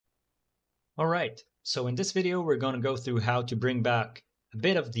Alright, so in this video we're going to go through how to bring back a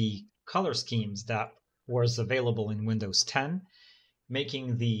bit of the color schemes that was available in Windows 10,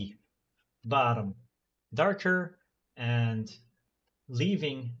 making the bottom darker and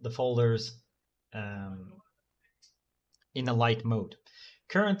leaving the folders in a light mode.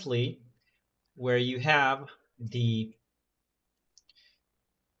 Currently, where you have the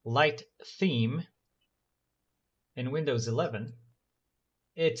light theme in Windows 11,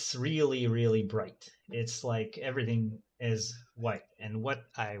 it's really bright. It's like everything is white. And what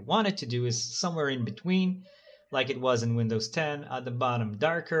I wanted to do is somewhere in between, like it was in Windows 10, at the bottom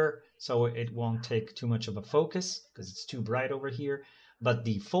darker, so it won't take too much of a focus because it's too bright over here. But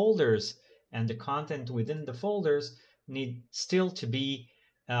the folders and the content within the folders need still to be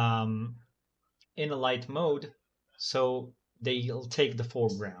in a light mode, so they'll take the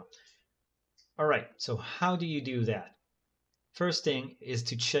foreground. All right, so how do you do that? First thing is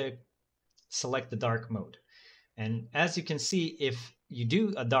to select the dark mode. And as you can see, if you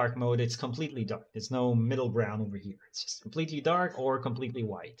do a dark mode, it's completely dark. There's no middle ground over here. It's just completely dark or completely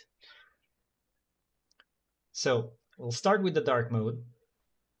white. So we'll start with the dark mode,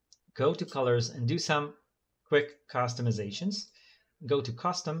 go to colors and do some quick customizations. Go to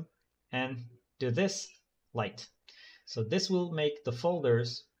custom and do this light. So this will make the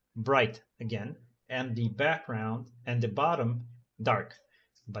folders bright again, and the background and the bottom dark.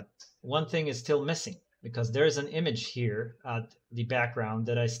 But one thing is still missing, because there's an image here at the background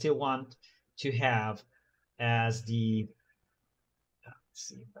that I still want to have as the, let's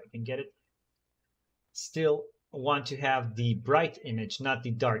see if I can get it, still want to have the bright image, not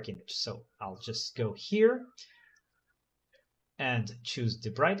the dark image. So I'll just go here and choose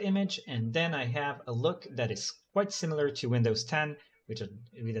the bright image, and then I have a look that is quite similar to Windows 10,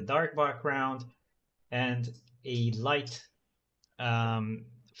 with a dark background and a light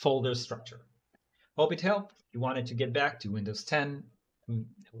folder structure. Hope it helped. If you wanted to get back to Windows 10 the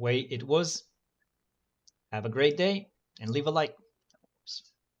way it was, have a great day and leave a like,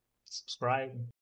 subscribe.